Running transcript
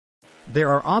There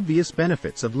are obvious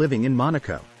benefits of living in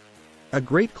Monaco. A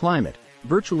great climate,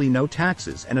 virtually no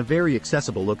taxes, and a very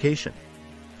accessible location.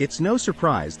 It's no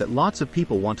surprise that lots of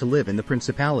people want to live in the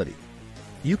Principality.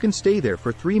 You can stay there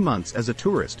for 3 months as a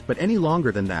tourist, but any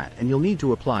longer than that and you'll need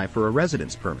to apply for a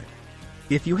residence permit.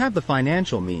 If you have the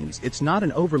financial means, it's not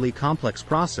an overly complex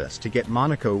process to get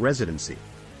Monaco residency.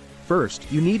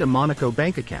 First, you need a Monaco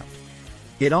bank account.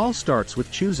 It all starts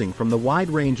with choosing from the wide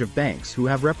range of banks who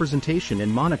have representation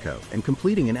in Monaco and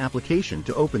completing an application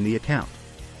to open the account.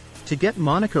 To get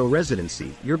Monaco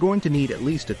residency, you're going to need at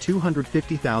least a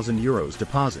 €250,000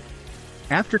 deposit.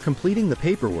 After completing the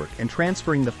paperwork and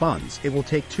transferring the funds, it will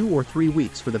take 2 or 3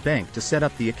 weeks for the bank to set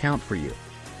up the account for you.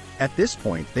 At this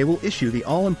point, they will issue the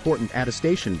all-important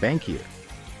attestation banquier.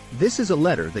 This is a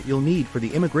letter that you'll need for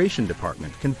the immigration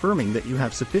department confirming that you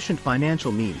have sufficient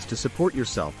financial means to support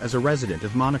yourself as a resident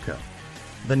of Monaco.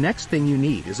 The next thing you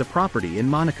need is a property in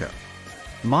Monaco.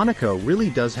 Monaco really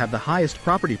does have the highest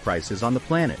property prices on the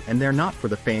planet, and they're not for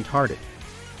the faint-hearted.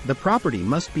 The property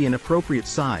must be an appropriate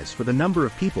size for the number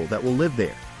of people that will live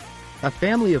there. A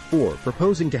family of 4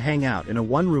 proposing to hang out in a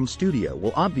one-room studio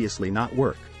will obviously not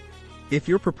work. If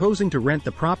you're proposing to rent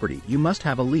the property, you must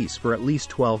have a lease for at least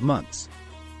 12 months.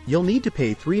 You'll need to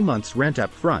pay 3 months rent up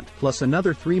front plus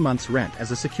another 3 months rent as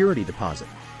a security deposit.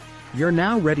 You're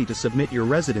now ready to submit your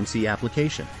residency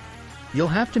application. You'll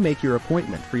have to make your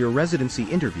appointment for your residency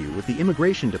interview with the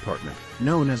immigration department,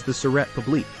 known as the Surete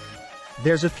Publique.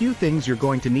 There's a few things you're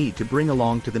going to need to bring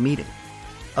along to the meeting.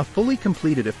 A fully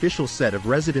completed official set of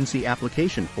residency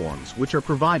application forms which are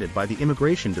provided by the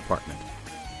immigration department.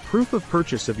 Proof of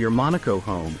purchase of your Monaco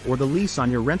home or the lease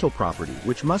on your rental property,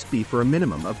 which must be for a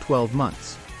minimum of 12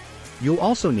 months. You'll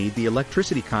also need the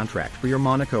electricity contract for your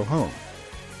Monaco home.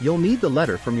 You'll need the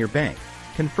letter from your bank,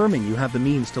 confirming you have the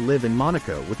means to live in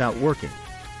Monaco without working.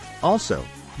 Also,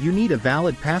 you need a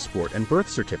valid passport and birth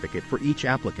certificate for each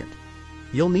applicant.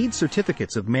 You'll need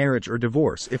certificates of marriage or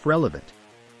divorce if relevant.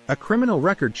 A criminal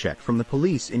record check from the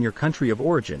police in your country of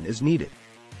origin is needed.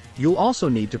 You'll also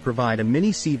need to provide a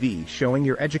mini CV showing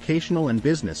your educational and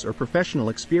business or professional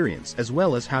experience as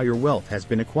well as how your wealth has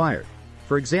been acquired,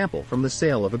 for example from the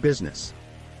sale of a business.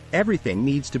 Everything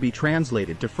needs to be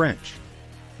translated to French.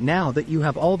 Now that you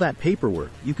have all that paperwork,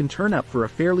 you can turn up for a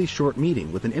fairly short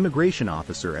meeting with an immigration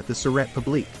officer at the Surete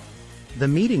Publique. The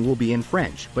meeting will be in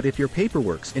French, but if your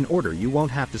paperwork's in order you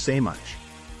won't have to say much.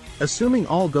 Assuming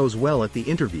all goes well at the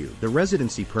interview, the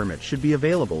residency permit should be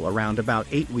available around about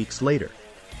 8 weeks later.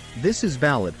 This is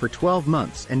valid for 12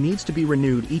 months and needs to be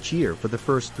renewed each year for the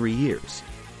first 3 years.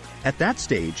 At that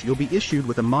stage, you'll be issued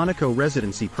with a Monaco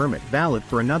residency permit valid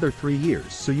for another 3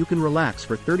 years, so you can relax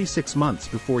for 36 months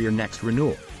before your next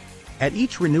renewal. At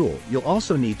each renewal, you'll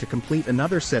also need to complete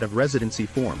another set of residency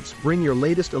forms, bring your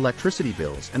latest electricity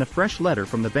bills and a fresh letter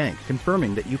from the bank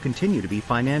confirming that you continue to be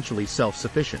financially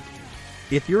self-sufficient.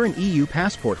 If you're an EU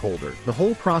passport holder, the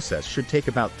whole process should take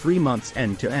about 3 months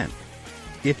end to end.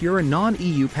 If you're a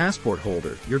non-EU passport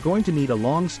holder, you're going to need a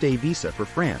long-stay visa for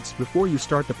France before you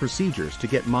start the procedures to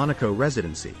get Monaco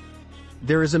residency.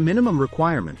 There is a minimum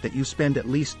requirement that you spend at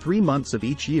least 3 months of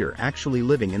each year actually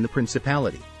living in the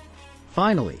Principality.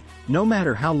 Finally, no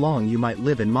matter how long you might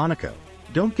live in Monaco,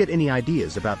 don't get any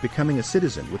ideas about becoming a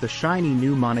citizen with a shiny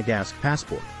new Monegasque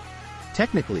passport.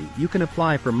 Technically, you can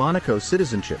apply for Monaco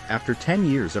citizenship after 10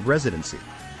 years of residency.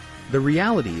 The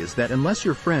reality is that unless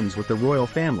you're friends with the royal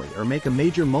family or make a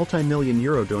major multi-million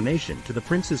euro donation to the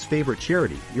prince's favorite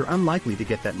charity, you're unlikely to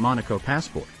get that Monaco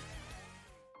passport.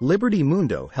 Liberty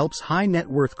Mundo helps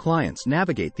high-net-worth clients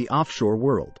navigate the offshore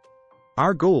world.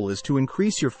 Our goal is to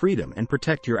increase your freedom and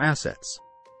protect your assets.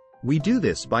 We do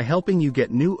this by helping you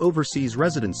get new overseas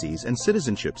residencies and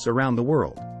citizenships around the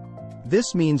world.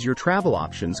 This means your travel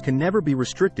options can never be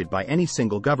restricted by any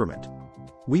single government.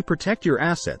 We protect your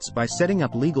assets by setting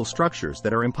up legal structures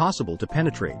that are impossible to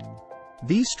penetrate.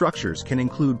 These structures can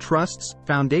include trusts,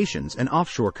 foundations, and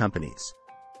offshore companies.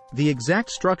 The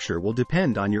exact structure will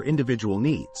depend on your individual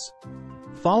needs.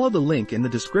 Follow the link in the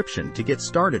description to get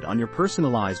started on your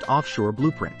personalized offshore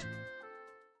blueprint.